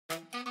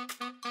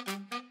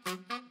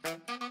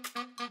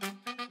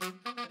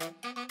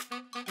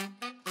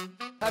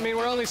I mean,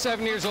 we're only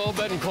 7 years old,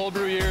 but in cold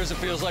brew years, it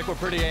feels like we're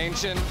pretty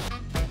ancient.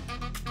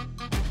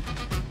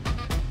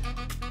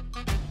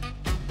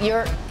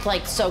 You're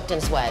like soaked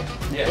in sweat.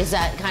 Yes. Is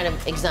that kind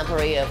of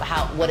exemplary of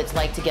what it's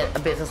like to get a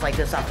business like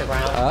this off the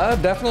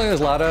ground? Definitely,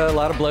 there's a lot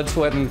of blood,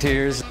 sweat, and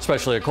tears,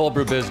 especially a cold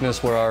brew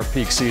business where our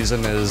peak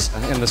season is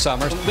in the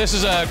summer. This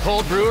is a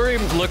cold brewery.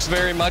 Looks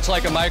very much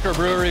like a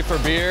microbrewery for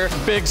beer.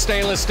 Big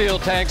stainless steel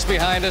tanks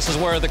behind us is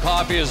where the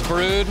coffee is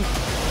brewed.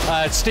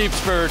 It steeps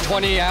for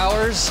 20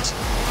 hours.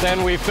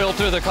 Then we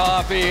filter the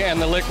coffee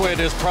and the liquid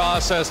is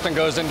processed and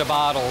goes into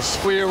bottles.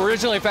 We were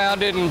originally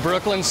founded in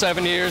Brooklyn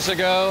 7 years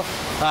ago.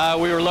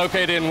 We were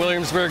located in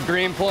Williamsburg,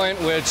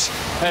 Greenpoint, which,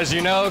 as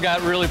you know,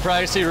 got really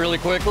pricey really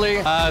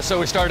quickly. So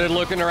we started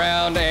looking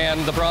around,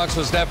 and the Bronx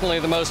was definitely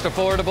the most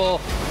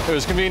affordable. It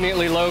was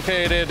conveniently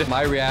located.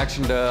 My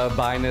reaction to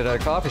buying it at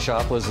a coffee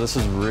shop was, this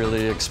is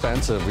really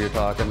expensive. We were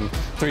talking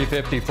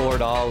 $3.50,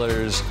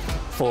 $4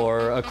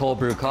 for a cold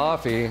brew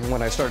coffee.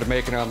 When I started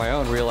making it on my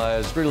own,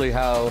 realized really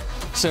how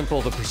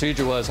simple the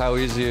procedure was, how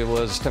easy it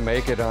was to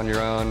make it on your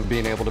own,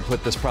 being able to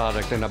put this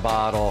product in a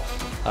bottle,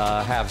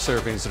 have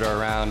servings that are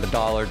around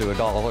 $1 to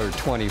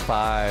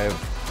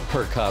 $1.25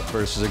 per cup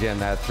versus, again,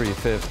 that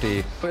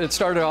 $3.50. It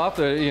started off,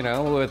 you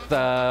know, with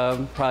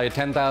probably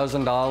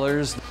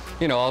 $10,000.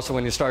 You know, also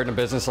when you're starting a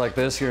business like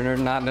this, you're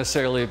not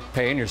necessarily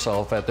paying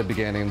yourself at the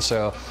beginning.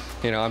 So,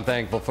 you know, I'm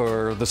thankful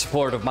for the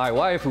support of my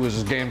wife, who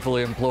was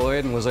gainfully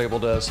employed and was able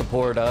to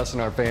support us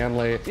and our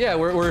family. Yeah,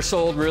 we're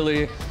sold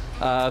really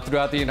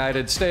throughout the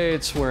United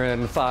States. We're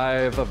in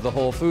 5 of the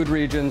Whole Food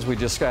regions. We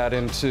just got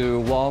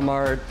into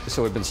Walmart.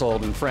 So we've been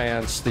sold in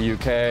France, the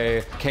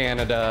UK,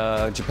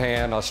 Canada,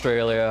 Japan,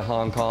 Australia,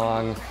 Hong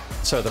Kong.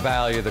 So the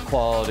value, the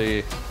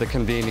quality, the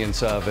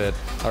convenience of it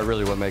are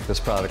really what make this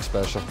product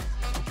special.